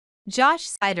Josh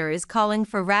Seiter is calling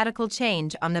for radical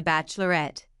change on The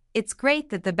Bachelorette. It's great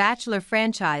that the Bachelor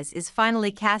franchise is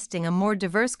finally casting a more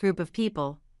diverse group of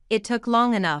people. It took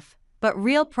long enough, but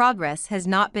real progress has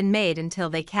not been made until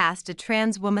they cast a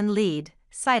trans woman lead,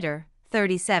 Seiter,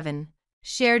 37,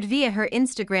 shared via her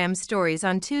Instagram stories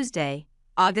on Tuesday,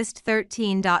 August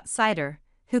 13. Seiter,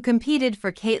 who competed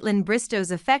for Caitlin Bristow's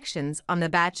affections on The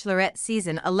Bachelorette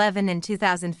Season 11 in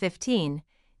 2015,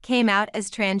 came out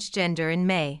as transgender in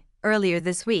May. Earlier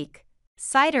this week,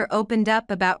 Seiter opened up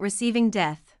about receiving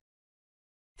death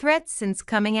threats since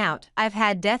coming out. "I've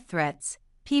had death threats,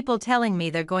 people telling me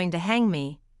they're going to hang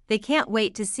me, they can't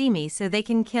wait to see me so they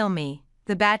can kill me,"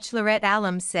 the Bachelorette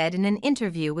Alum said in an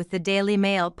interview with the Daily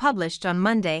Mail published on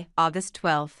Monday, August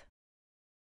 12.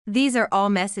 "These are all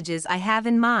messages I have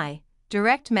in my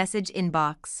direct message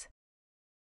inbox.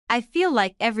 I feel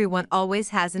like everyone always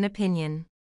has an opinion.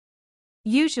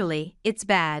 Usually, it's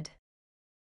bad.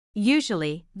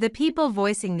 Usually, the people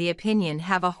voicing the opinion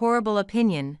have a horrible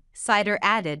opinion," Seiter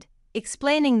added,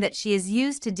 explaining that she is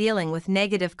used to dealing with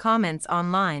negative comments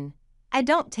online. "I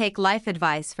don't take life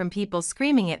advice from people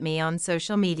screaming at me on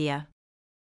social media.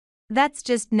 That's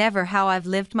just never how I've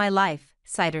lived my life,"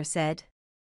 Seiter said.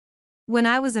 "When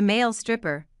I was a male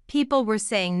stripper, people were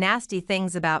saying nasty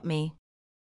things about me.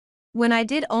 When I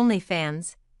did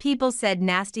OnlyFans, people said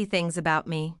nasty things about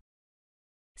me."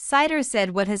 Seiter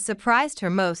said what has surprised her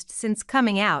most since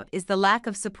coming out is the lack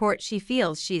of support she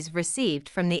feels she's received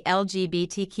from the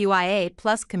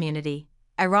LGBTQIA+ community.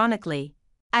 "Ironically,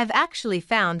 I've actually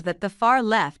found that the far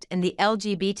left and the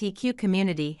LGBTQ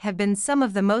community have been some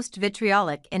of the most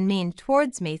vitriolic and mean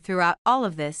towards me throughout all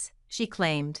of this," she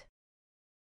claimed.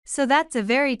 "So that's a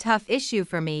very tough issue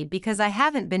for me because I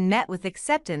haven't been met with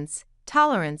acceptance,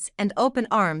 tolerance, and open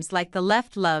arms like the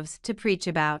left loves to preach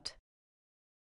about."